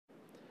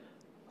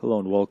Hello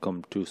and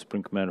welcome to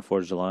Spring Commander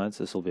Forged Alliance.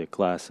 This will be a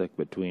classic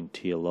between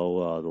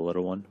TLO, the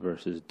little one,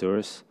 versus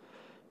Duris.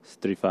 It's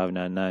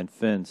 3599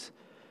 Finns.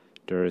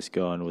 Duris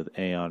going with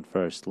Aeon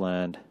first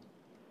land.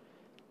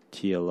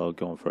 TLO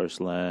going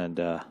first land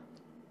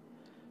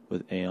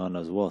with Aeon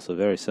as well. So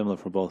very similar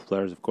for both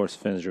players. Of course,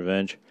 Finn's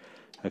Revenge,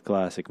 a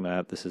classic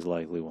map. This is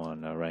likely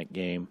one ranked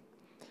game.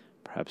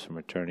 Perhaps from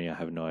Attorney, I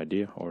have no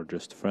idea, or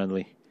just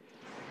friendly.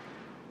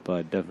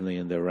 But definitely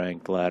in the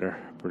ranked ladder.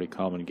 Pretty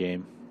common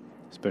game.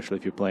 Especially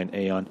if you're playing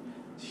Aeon,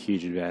 it's a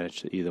huge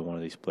advantage to either one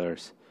of these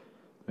players.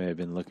 May have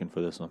been looking for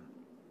this one.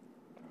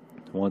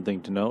 One thing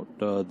to note,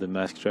 the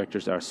mask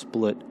extractors are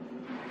split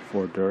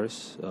for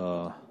Duris.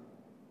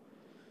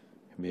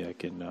 Maybe I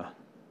can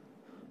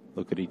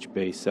look at each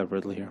base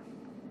separately here.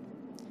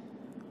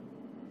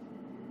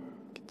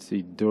 You can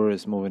see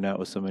Duris moving out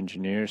with some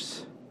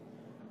engineers.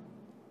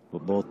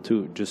 But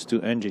just two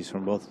NGs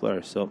from both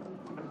players, so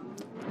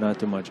not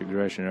too much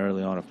aggression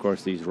early on. Of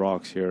course, these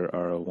rocks here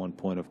are one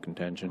point of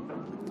contention.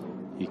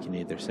 You can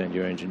either send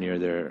your engineer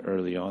there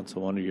early on, so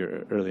one of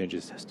your early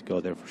engines has to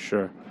go there for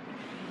sure.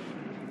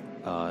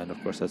 And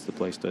of course, that's the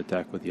place to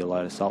attack with the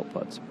light assault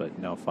pods. But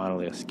now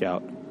finally a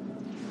scout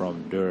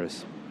from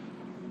Duris.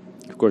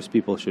 Of course,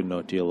 people should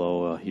know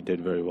TLO. He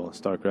did very well in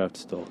StarCraft,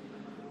 still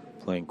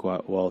playing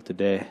quite well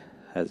today.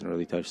 Hasn't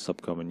really touched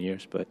supcom in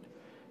years, but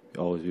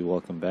he'll always be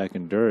welcome back.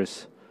 And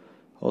Duris,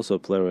 also a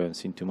player we haven't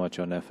seen too much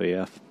on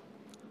FAF.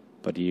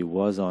 But he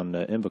was on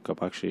the Imba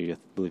Cup. Actually, I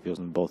believe he was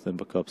in both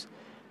Imba Cups.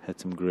 Had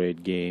some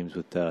great games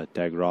with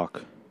Tag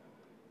Rock.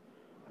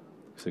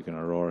 Looks like an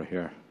Aurora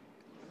here.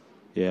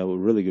 Yeah, well,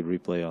 really good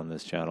replay on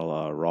this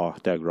channel.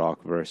 Tag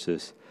Rock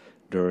versus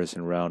Duris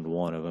in round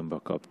 1 of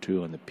Imba Cup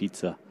 2 and the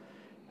Pizza.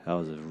 That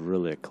was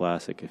really a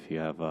classic if you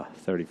have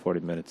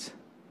 30-40 minutes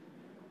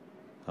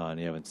and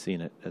you haven't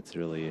seen it. That's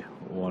really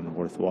one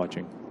worth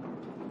watching.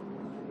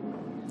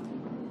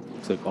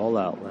 Looks like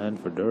all-out land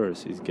for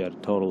Duris. He's got a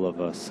total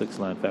of 6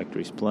 land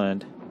factories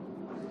planned.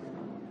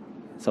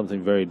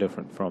 Something very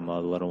different from the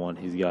little one.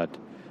 He's got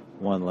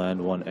 1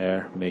 land, 1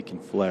 air, making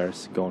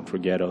flares, going for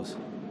ghettos.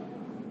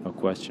 No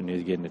question,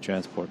 he's getting the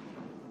transport.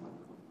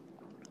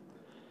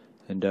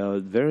 And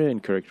very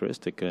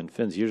uncharacteristic. And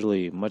Finn's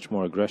usually much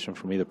more aggression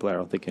from either player. I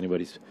don't think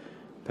anybody's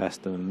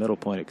past the middle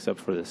point except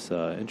for this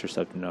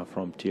interceptor now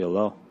from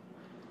TLO.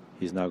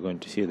 He's now going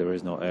to see there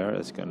is no air.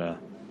 That's going to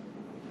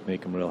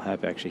make him real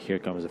happy. Actually, here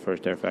comes the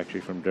first air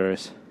factory from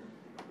Duris.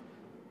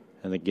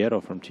 And the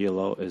ghetto from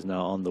TLO is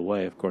now on the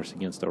way, of course,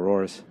 against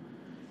Auroras.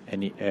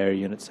 Any air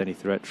units, any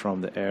threat from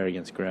the air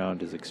against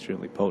ground is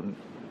extremely potent.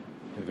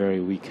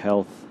 Very weak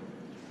health.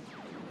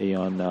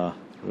 Aeon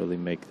really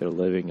make their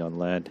living on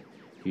land,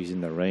 using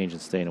the range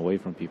and staying away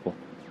from people.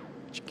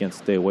 But you can't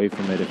stay away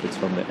from it if it's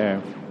from the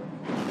air.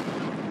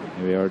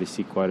 And we already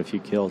see quite a few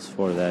kills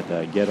for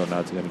that ghetto. Now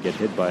it's going to get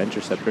hit by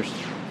interceptors.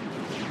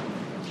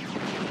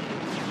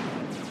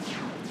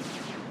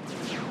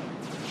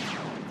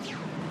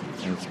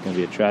 It's going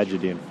to be a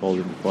tragedy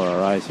unfolding before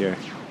our eyes here.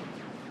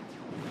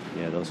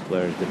 Yeah, those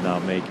flares did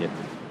not make it.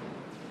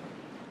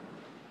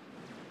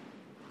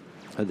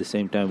 At the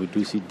same time, we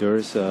do see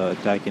Duris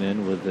attacking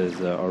in with his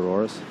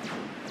Auroras.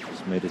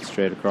 Just made it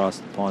straight across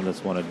the pond.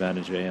 That's one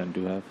advantage Aeon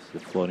do have, the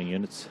floating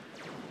units.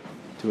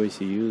 2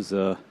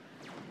 ACUs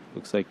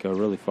looks like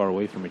really far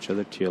away from each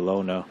other.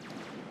 TLO now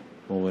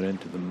moving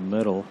into the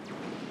middle.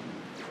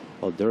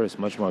 While Duris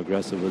much more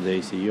aggressive with the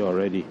ACU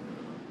already.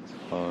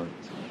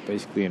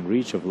 Basically in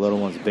reach of Little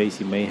One's base.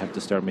 He may have to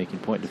start making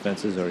point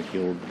defenses or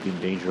he'll be in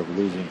danger of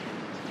losing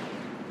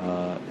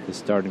his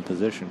starting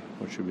position,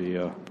 which should be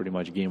pretty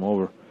much game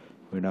over.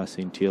 We're now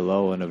seeing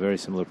TLO in a very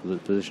similar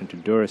position to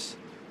Duris,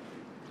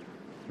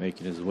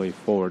 making his way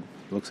forward.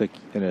 Looks like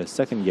in a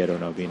second ghetto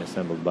now being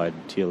assembled by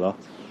TLO.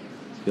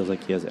 Feels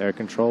like he has air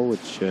control,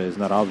 which is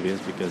not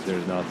obvious because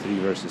there's now 3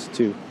 versus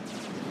 2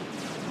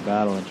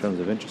 battle in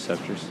terms of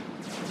interceptors.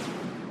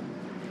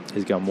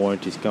 He's got more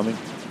empties coming.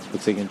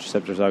 Looks like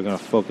interceptors are going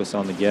to focus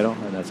on the ghetto,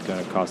 and that's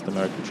going to cost them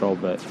air control,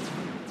 but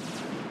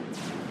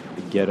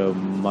the ghetto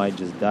might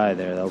just die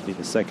there. That'll be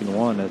the second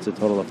one. That's a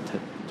total of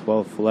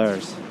 12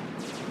 flares.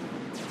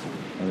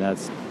 And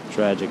that's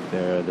tragic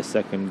there. The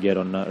second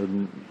ghetto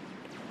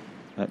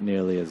not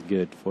nearly as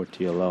good for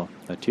TLO.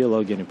 Now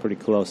TLO getting pretty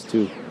close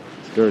to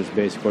Duris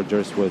base. For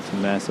Duris with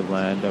massive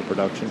land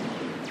production.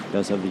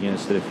 Does have the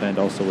units to defend,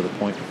 also with a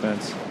point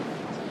defense.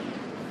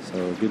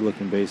 So good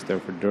looking base there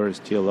for Duris.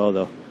 TLO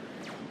though,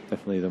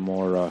 definitely the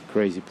more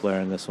crazy player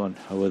in this one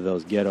with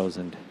those ghettos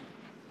and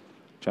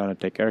trying to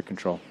take air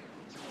control.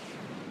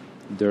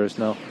 Duris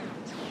now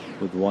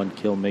with 1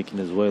 kill making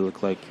his way.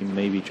 Look like he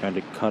may be trying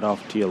to cut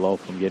off TLO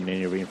from getting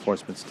any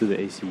reinforcements to the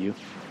ACU.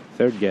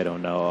 3rd ghetto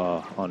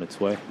now on its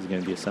way. Is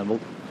going to be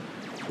assembled.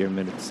 Here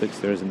minute 6.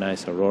 There's a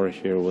nice Aurora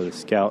here with a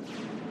scout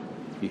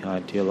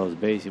behind TLO's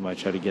base. He might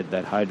try to get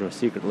that Hydra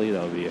secretly.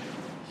 That would be a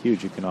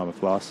huge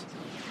economic loss.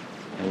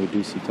 And we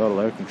do see total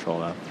air control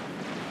now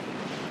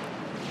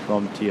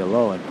from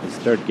TLO, and his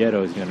 3rd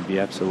ghetto is going to be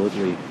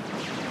absolutely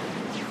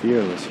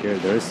fearless here.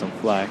 There is some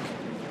flak.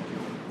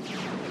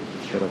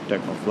 Get up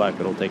Tech 1 flak.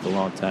 It'll take a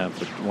long time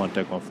for one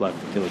Tech 1 flak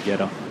to kill a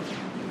ghetto.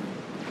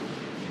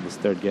 And this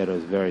third ghetto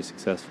is very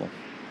successful.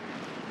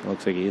 It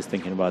looks like he is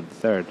thinking about the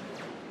third.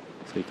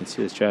 So you can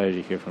see the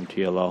strategy here from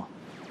TLO.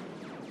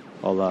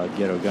 All out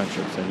ghetto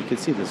gunships. And you can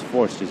see this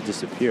force just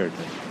disappeared.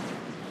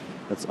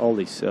 That's all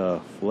these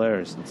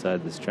flares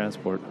inside this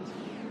transport.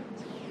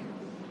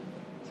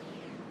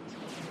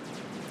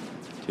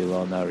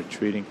 TLO now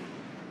retreating.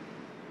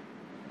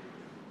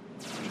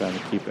 Trying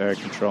to keep air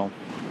control.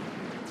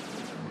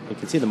 You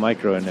can see the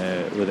micro in,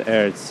 with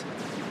air, it's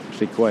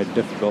actually quite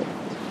difficult.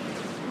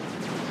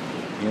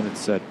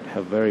 Units that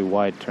have very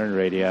wide turn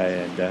radii,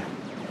 and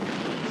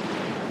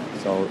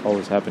it's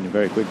always happening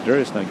very quick.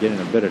 Duris now getting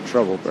a bit of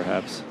trouble,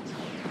 perhaps.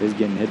 He's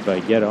getting hit by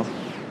Ghetto.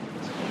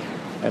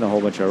 And a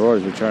whole bunch of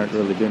Auroras, which aren't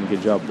really doing a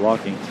good job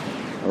blocking.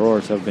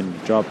 Auroras have been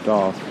dropped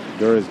off.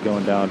 Duris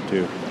going down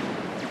to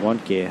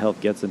 1k health,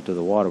 gets into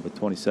the water with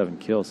 27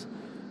 kills.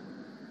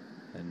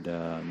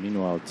 And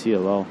meanwhile,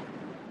 TLO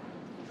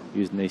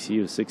using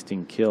ACU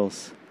 16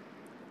 kills,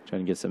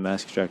 trying to get some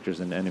mass extractors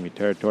in enemy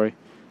territory.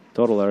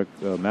 Total air,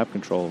 map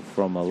control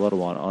from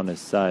TheLittleOne on his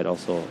side,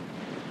 also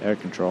air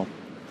control,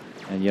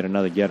 and yet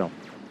another ghetto.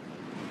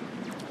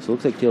 So it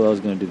looks like TLO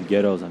is going to do the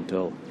ghettos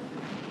until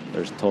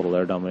there's total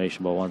air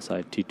domination by one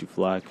side. T2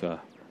 flak,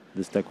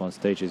 this Tech 1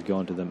 stage is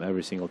going to them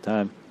every single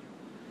time.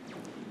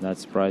 Not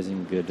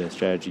surprising, good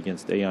strategy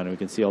against Aeon. We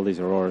can see all these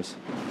Auroras.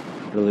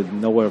 Really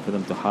nowhere for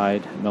them to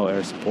hide, no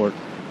air support.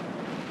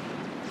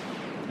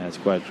 And it's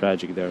quite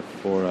tragic there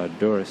for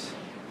Duris.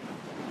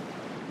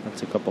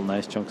 That's a couple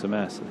nice chunks of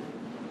mass.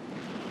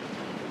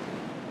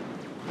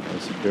 You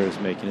see Duris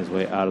making his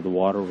way out of the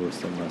water with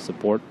some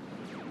support.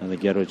 And the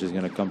ghetto is just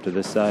going to come to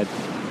this side.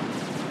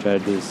 Try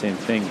to do the same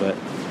thing, but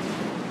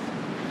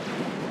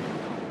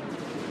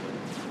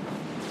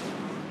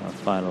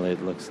finally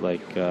it looks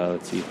like,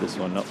 let's see if this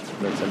one, nope,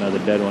 that's another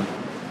dead one.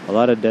 A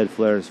lot of dead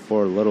flares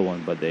for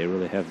TheLittleOne, but they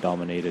really have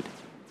dominated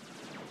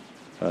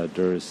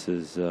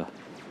Duris's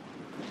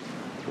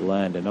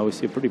land. And now we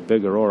see a pretty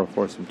big Aurora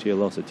force from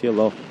TLO. So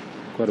TLO,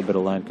 quite a bit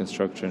of land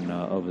construction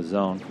of his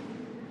own.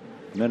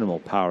 Minimal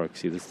power. You can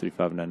see this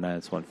 3599,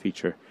 it's one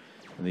feature.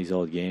 In these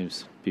old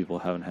games, people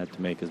haven't had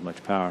to make as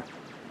much power.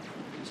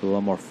 So a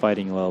little more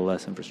fighting, a little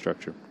less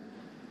infrastructure.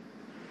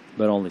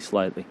 But only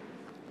slightly.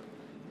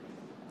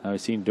 Now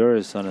we've seen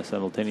Duris on a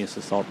simultaneous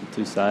assault on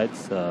two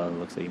sides.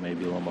 Looks like he may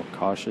be a little more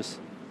cautious.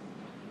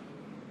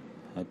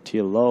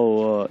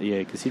 TLO, yeah,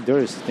 you can see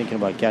Duris thinking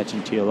about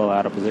catching TLO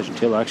out of position.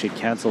 TLO actually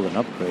canceled an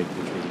upgrade,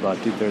 which was about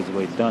 2/3 of the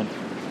way done.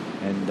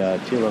 And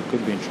TLO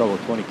could be in trouble.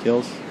 20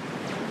 kills,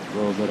 a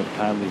little bit of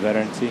timely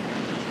veterancy.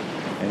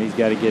 And he's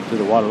got to get to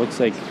the water. Looks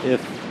like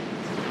if,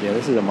 yeah,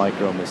 this is a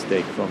micro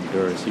mistake from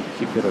Duris.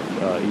 He could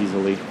have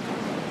easily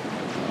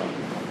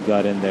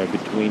got in there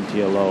between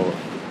TLO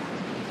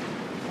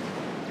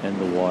and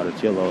the water.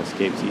 TLO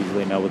escapes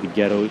easily. Now with the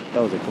ghetto,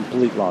 that was a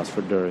complete loss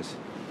for Duris.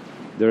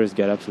 Duris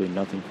got absolutely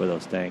nothing for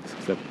those tanks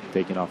except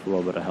taking off a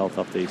little bit of health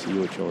off the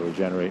ACU, which will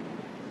regenerate,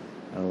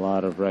 and a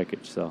lot of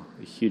wreckage. So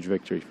a huge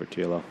victory for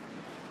TLO.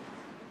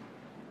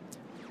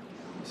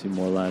 See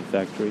more land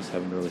factories.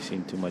 Haven't really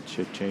seen too much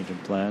change in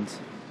plans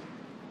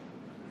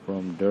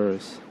from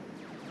Duris.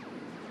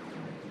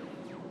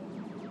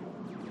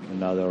 And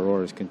now the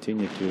Auroras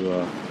continue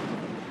to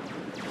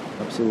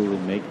absolutely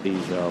make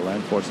these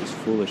land forces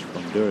foolish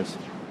from Duris.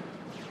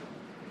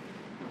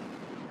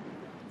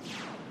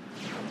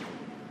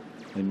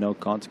 And no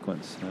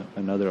consequence.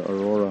 Another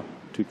Aurora,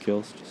 2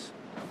 kills, just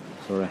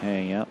sort of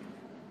hanging out.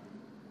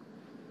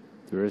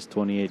 Duris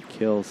 28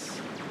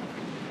 kills.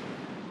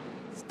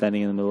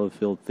 Standing in the middle of the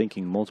field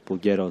thinking multiple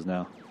ghettos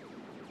now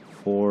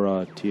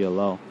for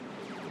TLO.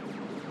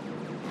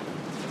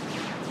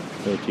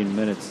 13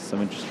 minutes,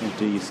 some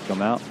interceptors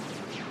come out.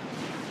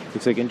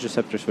 Looks like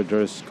interceptors for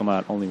Duris come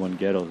out only when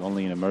ghettos,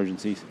 only in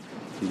emergencies.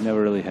 He's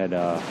never really had,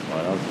 well,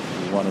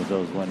 one of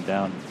those went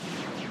down.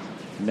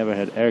 He never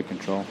had air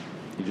control.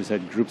 He just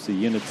had groups of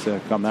units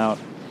come out,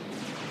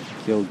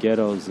 kill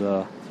ghettos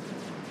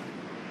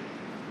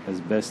as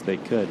best they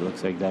could.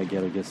 Looks like that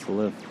ghetto gets to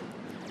live.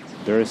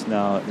 Duris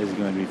now is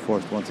going to be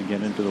forced once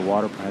again into the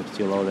water. Perhaps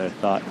TLO there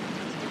thought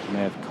may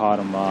have caught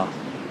him off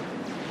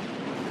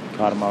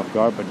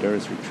guard, but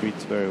Duris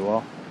retreats very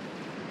well.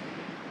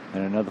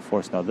 And another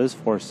force. Now this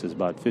force is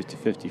about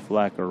 50-50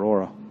 flak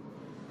Aurora.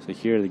 So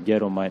here the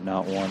ghetto might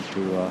not want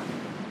to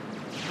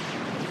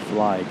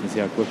fly. You can see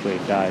how quickly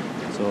it died.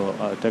 So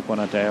Tech 1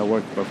 anti-air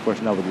worked, but of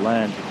course now with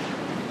land,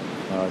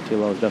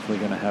 TLO is definitely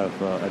going to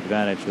have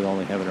advantage with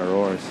only having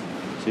Auroras.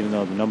 So even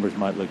though the numbers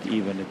might look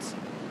even, it's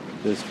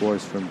this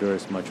force from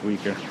Duris much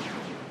weaker.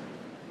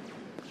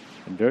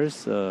 And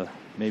Duris,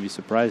 maybe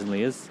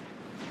surprisingly, is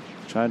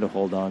trying to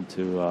hold on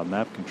to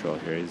map control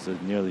here. He's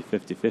nearly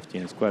 50-50,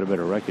 and there's quite a bit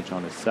of wreckage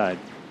on his side.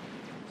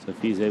 So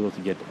if he's able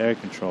to get air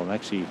control, and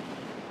actually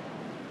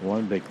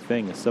one big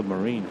thing, a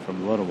submarine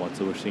from TheLittleOne,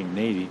 so we're seeing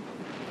Navy.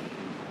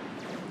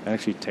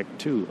 Actually Tech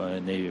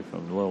 2 Navy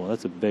from TheLittleOne.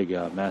 That's a big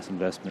mass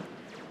investment.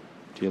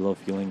 TLO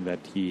feeling that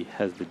he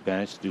has the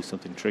advantage to do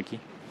something tricky.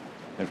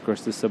 And of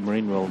course, this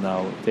submarine will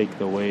now take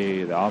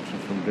the option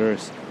from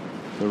Duris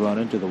to run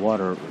into the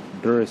water.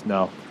 Duris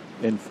now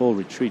in full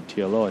retreat.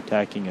 TLO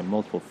attacking in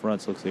multiple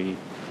fronts. Looks like he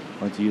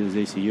wants to use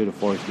his ACU to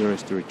force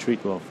Duris to retreat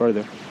a little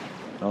further.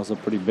 And also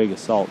pretty big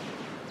assault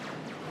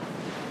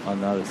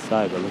on the other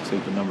side, but looks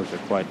like the numbers are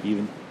quite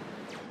even.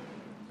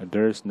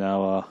 Duris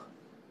now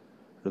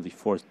really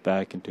forced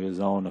back into his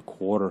own a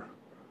quarter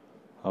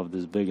of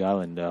this big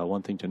island.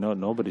 One thing to note,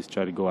 nobody's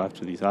tried to go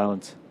after these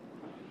islands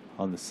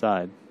on the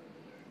side.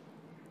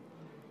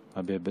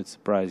 Might be a bit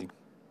surprising.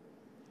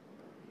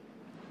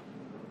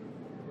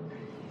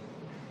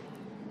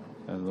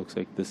 And it looks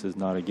like this is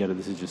not a getter,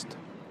 this is just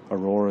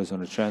Auroras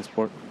on a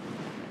transport.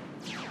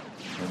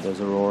 And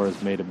those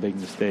Auroras made a big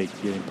mistake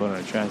getting put on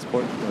a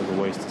transport. It was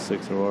a waste of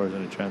 6 Auroras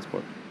on a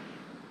transport.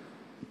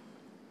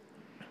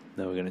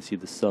 Now we're going to see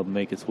the sub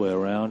make its way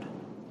around.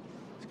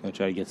 It's going to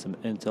try to get some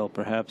intel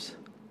perhaps.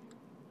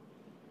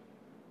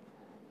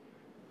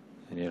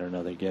 And yet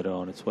another ghetto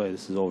on its way.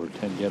 This is over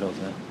 10 ghettos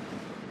now.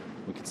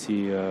 We can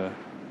see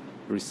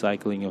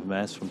recycling of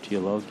mass from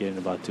TLO, getting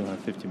about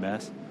 250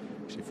 mass.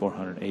 Actually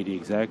 480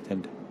 exact.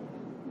 And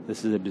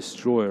this is a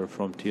destroyer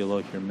from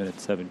TLO here, minute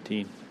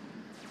 17.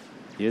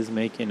 He is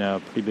making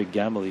a pretty big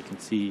gamble. You can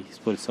see he's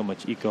put so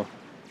much eco.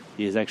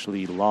 He has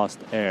actually lost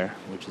air,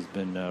 which has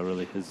been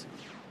really his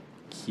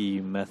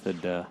key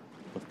method of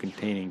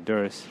containing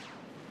Duris.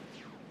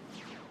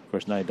 Of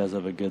course, now he does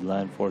have a good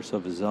land force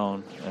of his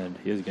own, and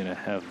he is going to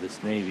have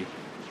this navy.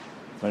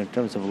 But in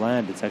terms of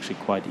land, it's actually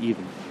quite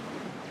even.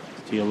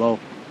 TLO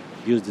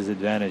used his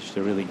advantage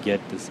to really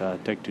get this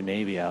Tech 2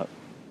 navy out,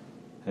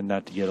 and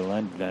not to get a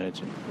land advantage.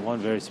 And one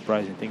very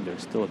surprising thing,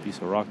 there's still a piece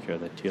of rock here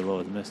that TLO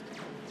has missed.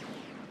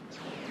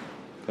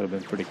 Could have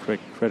been pretty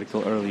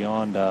critical early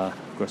on.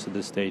 Of course, at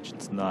this stage,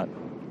 it's not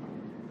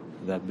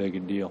that big a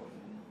deal.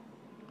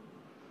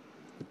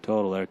 The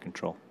total air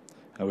control.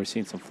 And we're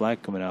seeing some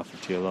flak coming out from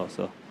TLO,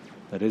 so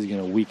that is going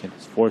to weaken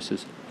his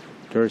forces.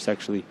 Duris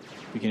actually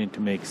beginning to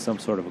make some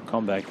sort of a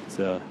comeback. It's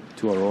 2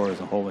 Auroras,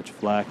 a whole bunch of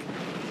flak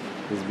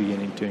is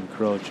beginning to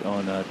encroach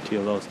on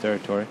TLO's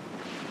territory.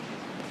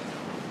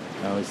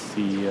 Now we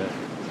see a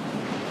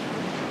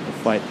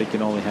fight that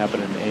can only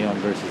happen in Aeon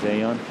versus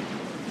Aeon.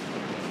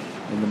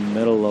 In the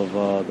middle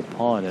of the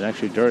pond, and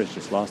actually Duris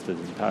just lost his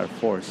entire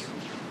force,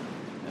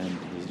 and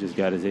he's just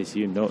got his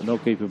ACU. No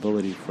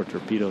capability for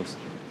torpedoes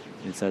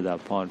inside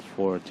that pond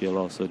for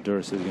TLO, so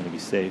Duris is going to be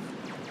safe.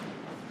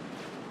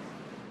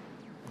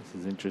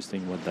 This is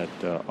interesting what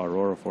that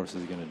Aurora force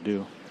is going to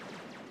do.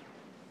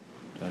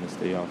 Trying to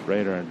stay off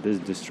radar, and this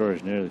destroyer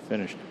is nearly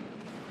finished.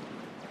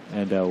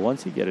 And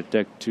once you get a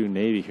Tech 2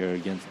 Navy here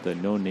against the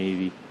no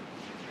Navy,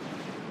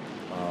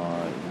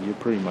 you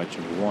pretty much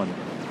have won.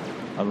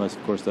 Unless,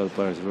 of course, the other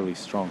player has really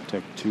strong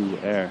Tech 2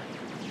 air.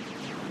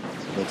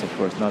 That's, of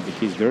course, not the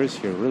case. Duris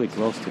here really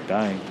close to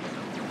dying.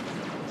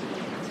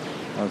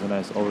 That was a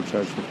nice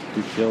overcharge,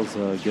 52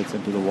 kills. Gets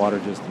into the water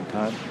just in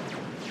time.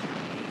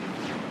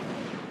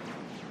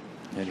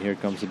 And here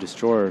comes the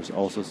destroyers.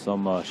 Also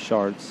some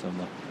shards, some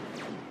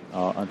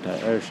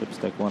anti-airships,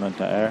 Tech 1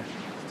 anti-air.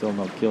 Still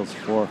no kills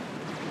for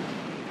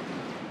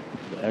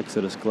the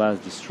Exodus class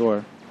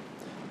destroyer.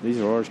 These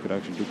Auroras could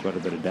actually do quite a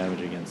bit of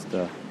damage against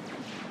that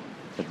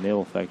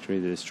naval factory.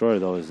 The destroyer,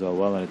 though, is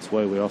well on its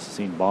way. We've also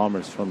seen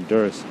bombers from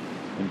Duris.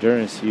 And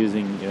Duris,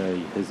 using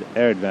his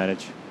air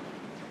advantage,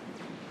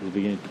 is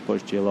beginning to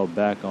push TLO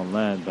back on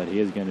land, but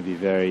he is going to be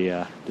very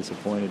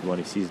disappointed when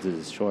he sees the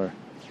destroyer.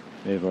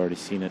 May have already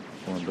seen it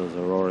when those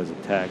Auroras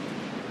attacked.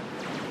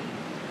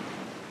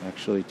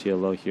 Actually,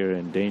 TLO here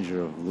in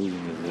danger of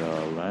losing his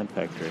land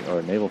factory,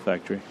 or naval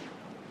factory.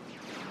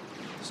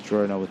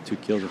 Destroyer now with 2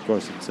 kills. Of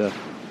course, it's the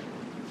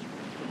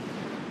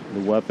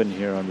weapon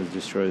here on this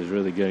destroyer is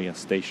really good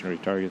against stationary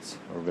targets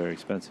or very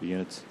expensive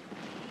units.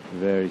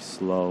 Very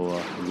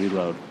slow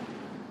reload.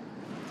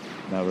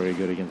 Not very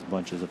good against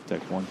bunches of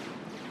Tech 1.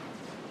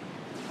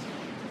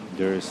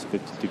 Duris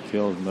 52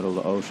 kills, middle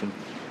of the ocean.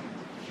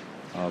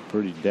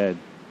 Pretty dead.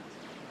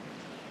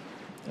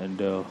 And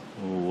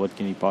what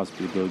can he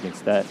possibly do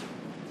against that?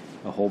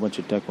 A whole bunch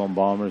of Tech 1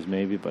 bombers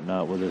maybe, but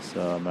not with this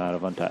amount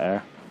of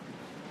anti-air.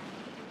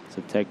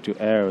 So Tech 2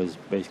 air is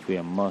basically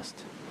a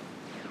must.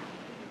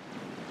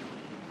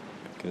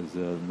 Because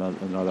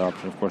another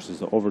option, of course, is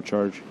the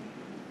overcharge.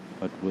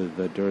 But with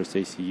the Duris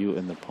ACU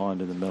in the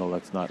pond in the middle,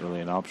 that's not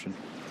really an option.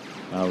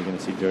 Now we're going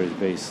to see Duris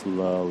base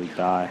slowly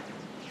die.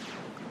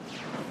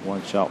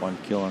 One shot, 1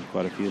 kill on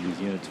quite a few of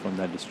these units from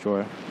that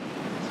destroyer.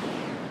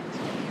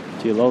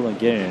 TLO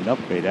getting an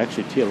upgrade.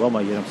 Actually, TLO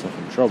might get himself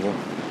in trouble.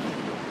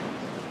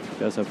 He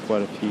does have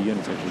quite a few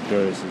units. Actually,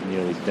 Duris is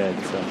nearly dead.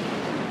 So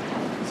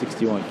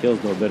 61 kills,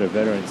 though a bit of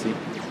veterancy.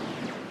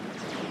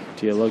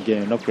 TLO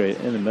getting an upgrade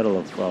in the middle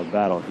of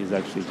battle. He's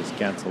actually just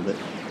canceled it.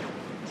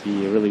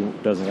 He really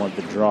doesn't want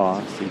the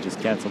draw, so he just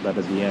canceled that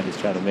at the end. He's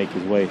trying to make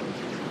his way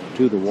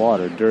to the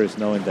water. Duris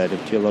knowing that if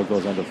TLO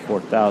goes under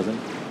 4,000,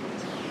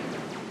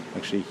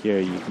 actually here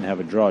you can have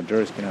a draw.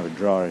 Duris can have a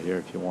draw here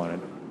if you wanted.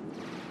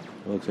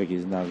 It looks like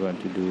he's now going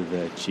to do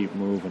the cheap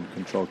move and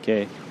control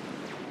K.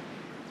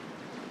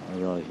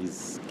 Although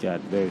he's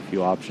got very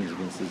few options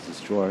against his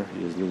destroyer,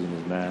 he is losing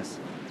his mass.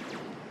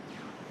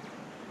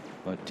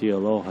 But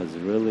TLO has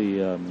really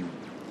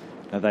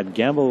now that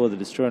gamble with the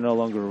destroyer no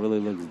longer really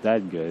looks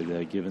that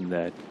good, given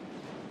that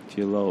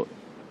TLO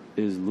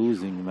is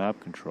losing map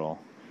control.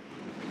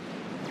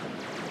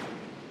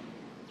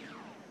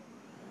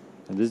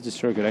 And this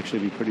destroyer could actually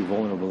be pretty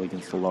vulnerable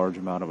against a large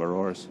amount of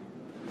Auroras.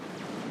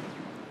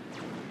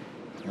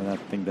 And I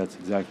think that's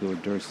exactly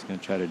what Duris is going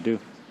to try to do.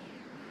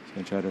 He's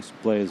going to try to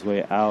play his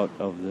way out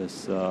of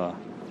this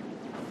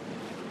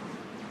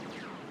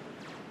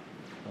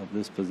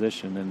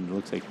position, and it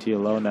looks like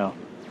TLO now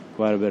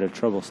quite a bit of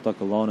trouble,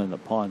 stuck alone in the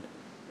pond.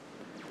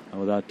 And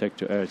without tech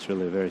to air, it's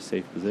really a very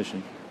safe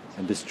position.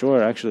 And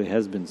destroyer actually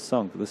has been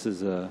sunk. This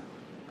is a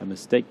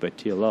mistake by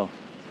TLO.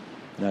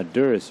 Now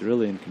Duris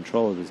really in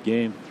control of this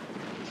game.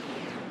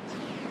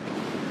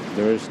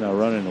 Duris now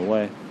running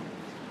away.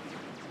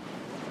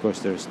 Of course,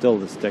 there's still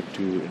this tech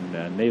to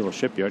in naval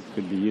shipyard,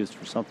 could be used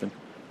for something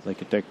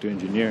like a tech to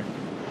engineer.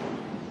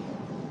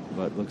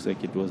 But looks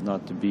like it was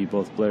not to be.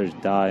 Both players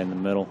die in the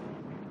middle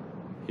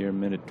here,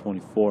 minute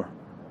 24.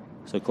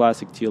 So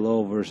classic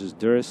TLO versus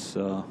Duris.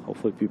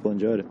 Hopefully people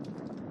enjoyed it.